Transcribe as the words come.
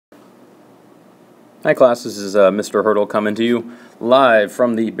Hi class, this is Mr. Hurdle coming to you live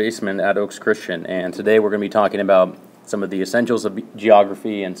from the basement at Oaks Christian, and today we're going to be talking about some of the essentials of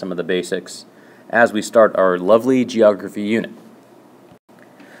geography and some of the basics as we start our lovely geography unit.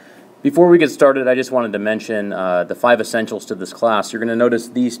 Before we get started, I just wanted to mention the 5 essentials to this class. You're going to notice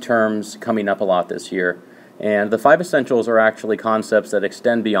these terms coming up a lot this year, and the 5 essentials are actually concepts that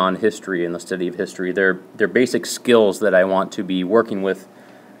extend beyond history and the study of history. They're basic skills that I want to be working with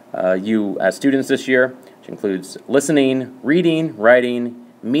you as students this year, which includes listening, reading, writing,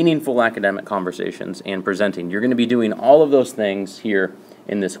 meaningful academic conversations, and presenting. You're going to be doing all of those things here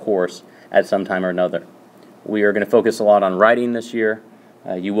in this course at some time or another. We are going to focus a lot on writing this year.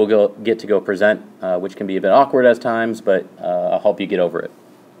 You will get to go present, which can be a bit awkward at times, but I'll help you get over it.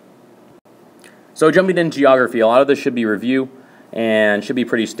 So jumping into geography, a lot of this should be review and should be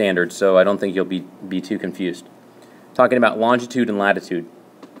pretty standard, so I don't think you'll be too confused. Talking about longitude and latitude.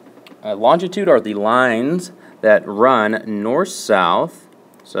 Longitude are the lines that run north-south.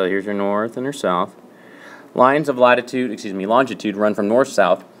 So here's your north and your south. Lines of longitude run from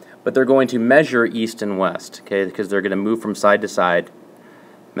north-south, but they're going to measure east and west, okay, because they're going to move from side to side,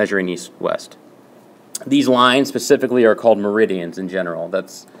 measuring east-west. These lines specifically are called meridians in general.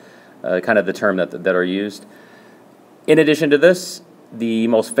 That's kind of the term that are used. In addition to this, the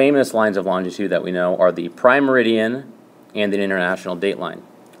most famous lines of longitude that we know are the prime meridian and the international dateline.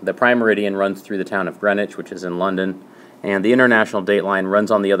 The prime meridian runs through the town of Greenwich, which is in London, and the international dateline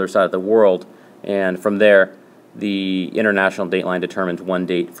runs on the other side of the world, and from there, the international dateline determines one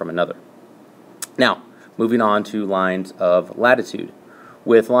date from another. Now, moving on to lines of latitude.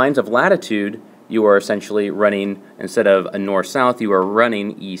 With lines of latitude, you are essentially running, instead of a north-south, you are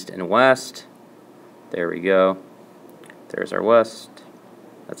running east and west. There we go. There's our west.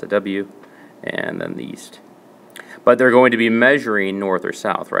 That's a W, and then the east. But they're going to be measuring north or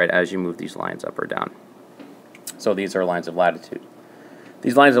south, right, as you move these lines up or down. So these are lines of latitude.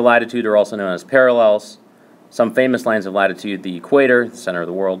 These lines of latitude are also known as parallels. Some famous lines of latitude, the equator, the center of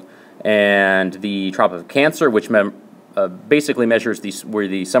the world, and the Tropic of Cancer, which basically measures where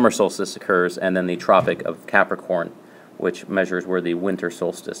the summer solstice occurs, and then the Tropic of Capricorn, which measures where the winter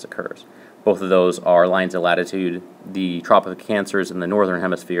solstice occurs. Both of those are lines of latitude. The Tropic of Cancer is in the northern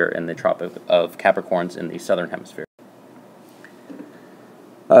hemisphere, and the Tropic of Capricorn is in the southern hemisphere.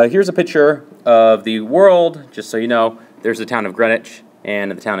 Here's a picture of the world, just so you know. There's the town of Greenwich,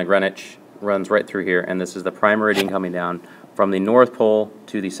 and the town of Greenwich runs right through here, and this is the prime meridian coming down from the North Pole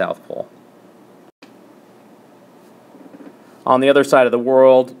to the South Pole. On the other side of the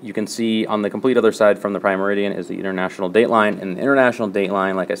world, you can see on the complete other side from the prime meridian is the international dateline, and the international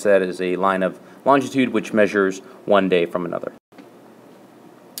dateline, like I said, is a line of longitude which measures one day from another.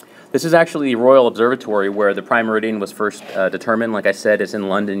 This is actually the Royal Observatory where the prime meridian was first determined. Like I said, it's in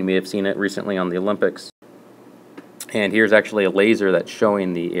London. You may have seen it recently on the Olympics. And here's actually a laser that's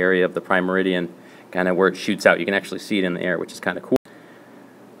showing the area of the prime meridian, kind of where it shoots out. You can actually see it in the air, which is kind of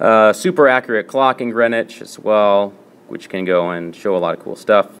cool. Super accurate clock in Greenwich as well, which can go and show a lot of cool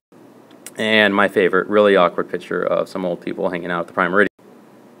stuff. And my favorite, really awkward picture of some old people hanging out at the prime meridian.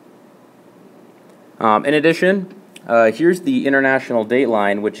 In addition, here's the international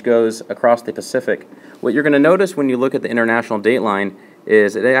dateline, which goes across the Pacific. What you're going to notice when you look at the international dateline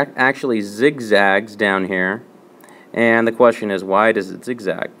is it actually zigzags down here. And the question is, why does it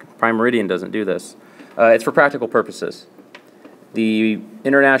zigzag? Prime meridian doesn't do this. It's for practical purposes. The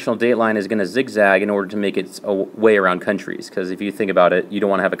international dateline is going to zigzag in order to make its way around countries, because if you think about it, you don't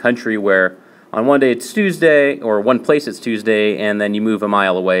want to have a country where on one day it's Tuesday, or one place it's Tuesday, and then you move a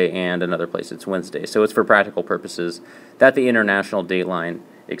mile away and another place it's Wednesday. So it's for practical purposes that the international dateline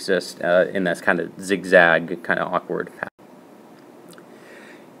exists in this kind of zigzag, kind of awkward path.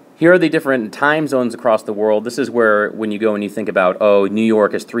 Here are the different time zones across the world. This is where when you go and you think about, oh, New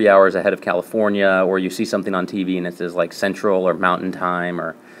York is 3 hours ahead of California, or you see something on TV and it says like Central or Mountain Time,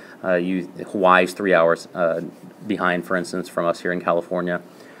 or Hawaii's 3 hours behind, for instance, from us here in California.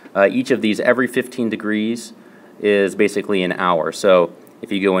 Each of these, every 15 degrees, is basically an hour. So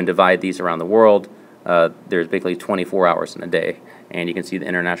if you go and divide these around the world, there's basically 24 hours in a day. And you can see the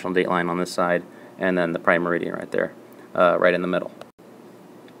international dateline on this side, and then the prime meridian right there, right in the middle.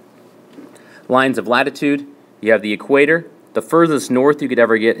 Lines of latitude, you have the equator. The furthest north you could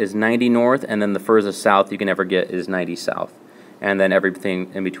ever get is 90 north, and then the furthest south you can ever get is 90 south. And then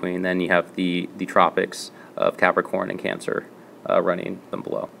everything in between, then you have the tropics of Capricorn and Cancer running them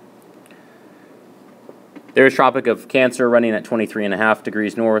below. There's Tropic of Cancer running at 23.5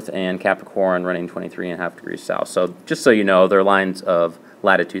 degrees north, and Capricorn running 23.5 degrees south. So just so you know, there are lines of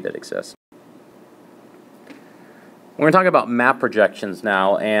latitude that exist. We're going to talk about map projections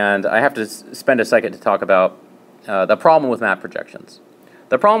now, and I have to spend a second to talk about the problem with map projections.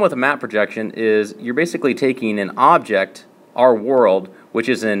 The problem with a map projection is you're basically taking an object, our world, which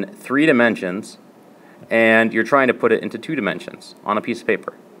is in 3 dimensions, and you're trying to put it into 2 dimensions on a piece of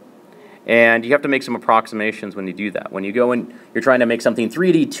paper. And you have to make some approximations when you do that. When you go and you're trying to make something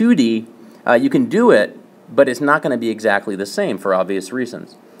 3D, 2D, you can do it, but it's not going to be exactly the same for obvious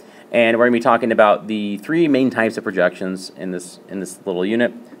reasons. And we're going to be talking about the 3 main types of projections in this little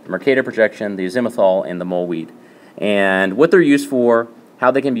unit: the Mercator projection, the azimuthal, and the mole-weed. And what they're used for,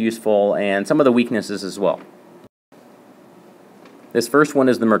 how they can be useful, and some of the weaknesses as well. This first one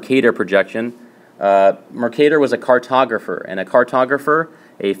is the Mercator projection. Mercator was a cartographer, and a cartographer,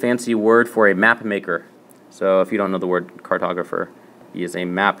 a fancy word for a map maker. So if you don't know the word cartographer, he is a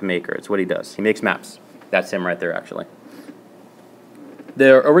map maker. It's what he does. He makes maps. That's him right there, actually.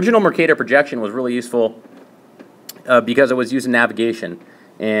 The original Mercator projection was really useful because it was used in navigation.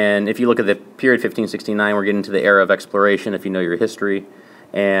 And if you look at the period 1569, we're getting to the era of exploration, if you know your history,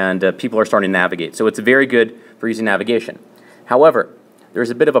 and people are starting to navigate. So it's very good for using navigation. However, there's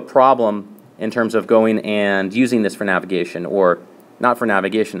a bit of a problem in terms of going and using this for navigation, or not for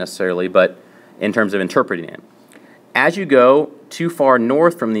navigation necessarily, but in terms of interpreting it. As you go too far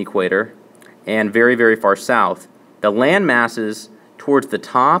north from the equator and very, very far south, the land masses towards the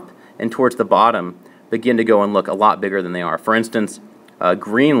top and towards the bottom begin to go and look a lot bigger than they are. For instance,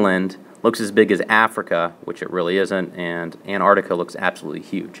 Greenland looks as big as Africa, which it really isn't, and Antarctica looks absolutely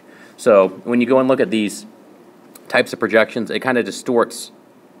huge. So when you go and look at these types of projections, it kind of distorts.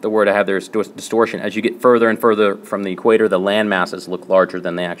 The word I have there is distortion. As you get further and further from the equator, the land masses look larger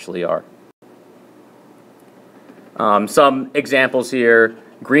than they actually are. Some examples here: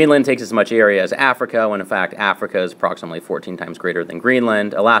 Greenland takes as much area as Africa, when in fact Africa is approximately 14 times greater than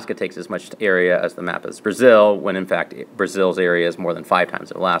Greenland. Alaska takes as much area as the map as Brazil, when in fact Brazil's area is more than 5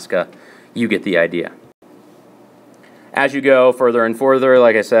 times Alaska. You get the idea. As you go further and further,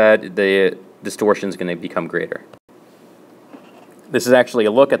 like I said, the distortion is going to become greater. This is actually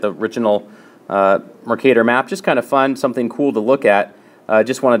a look at the original Mercator map. Just kind of fun, something cool to look at.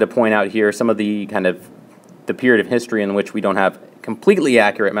 Just wanted to point out here some of the the period of history in which we don't have completely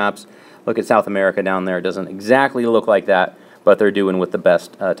accurate maps. Look at South America down there. It doesn't exactly look like that, but they're doing with the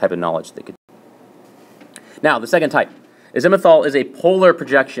best type of knowledge they could. Now, the second type. Azimuthal is a polar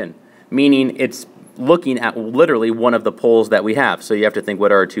projection, meaning it's looking at literally one of the poles that we have. So you have to think,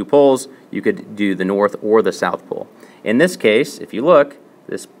 what are our 2 poles? You could do the North or the South Pole. In this case, if you look,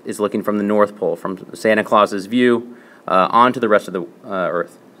 this is looking from the North Pole, from Santa Claus's view onto the rest of the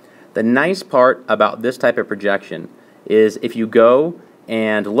Earth. The nice part about this type of projection is if you go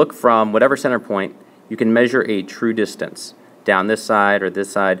and look from whatever center point, you can measure a true distance down this side or this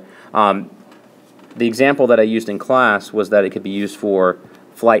side. The example that I used in class was that it could be used for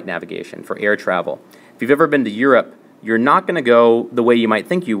flight navigation, for air travel. If you've ever been to Europe, you're not going to go the way you might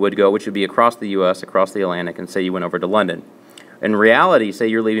think you would go, which would be across the U.S., across the Atlantic, and say you went over to London. In reality, say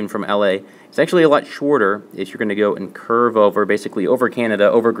you're leaving from L.A., it's actually a lot shorter if you're going to go and curve over, basically over Canada,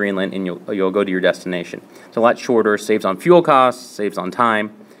 over Greenland, and you'll go to your destination. It's a lot shorter, saves on fuel costs, saves on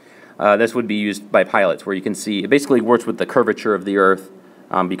time. This would be used by pilots, where you can see, it basically works with the curvature of the Earth,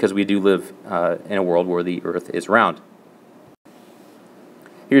 because we do live in a world where the Earth is round.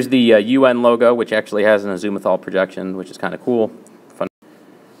 Here's the UN logo, which actually has an azimuthal projection, which is kind of cool. Fun.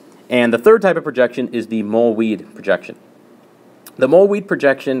 And the third type of projection is the mole-weed projection. The mole-weed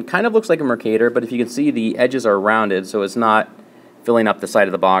projection kind of looks like a Mercator, but if you can see, the edges are rounded, so it's not filling up the side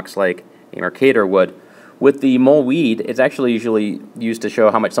of the box like a Mercator would. With the mole-weed, it's actually usually used to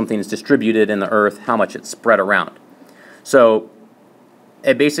show how much something is distributed in the Earth, how much it's spread around. So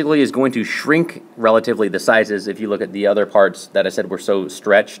it basically is going to shrink relatively the sizes. If you look at the other parts that I said were so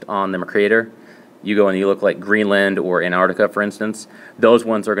stretched on the Mercator, you go and you look like Greenland or Antarctica, for instance, those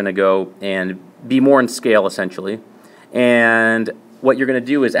ones are going to go and be more in scale, essentially. And what you're going to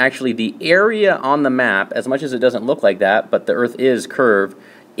do is actually the area on the map, as much as it doesn't look like that, but the Earth is curved,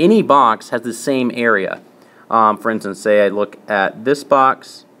 any box has the same area. For instance, say I look at this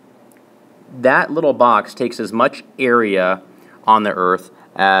box. That little box takes as much area on the Earth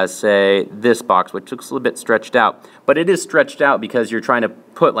as, say, this box, which looks a little bit stretched out. But it is stretched out because you're trying to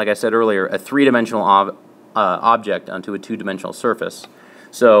put, like I said earlier, a 3-dimensional object onto a 2-dimensional surface.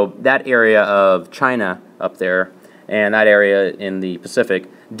 So that area of China up there and that area in the Pacific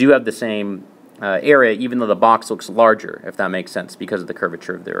do have the same area, even though the box looks larger, if that makes sense, because of the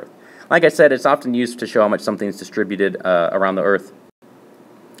curvature of the Earth. Like I said, it's often used to show how much something is distributed around the Earth.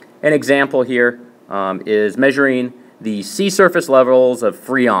 An example here is measuring the sea surface levels of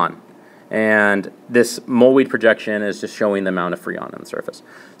Freon. And this mole-weed projection is just showing the amount of freon on the surface.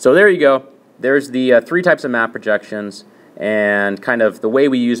 So there you go. There's the 3 types of map projections and kind of the way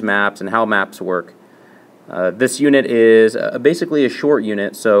we use maps and how maps work. This unit is basically a short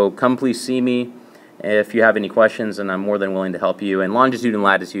unit, so come please see me if you have any questions, and I'm more than willing to help you. And longitude and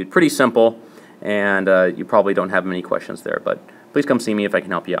latitude, pretty simple, and you probably don't have many questions there, but please come see me if I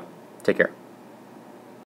can help you out. Take care.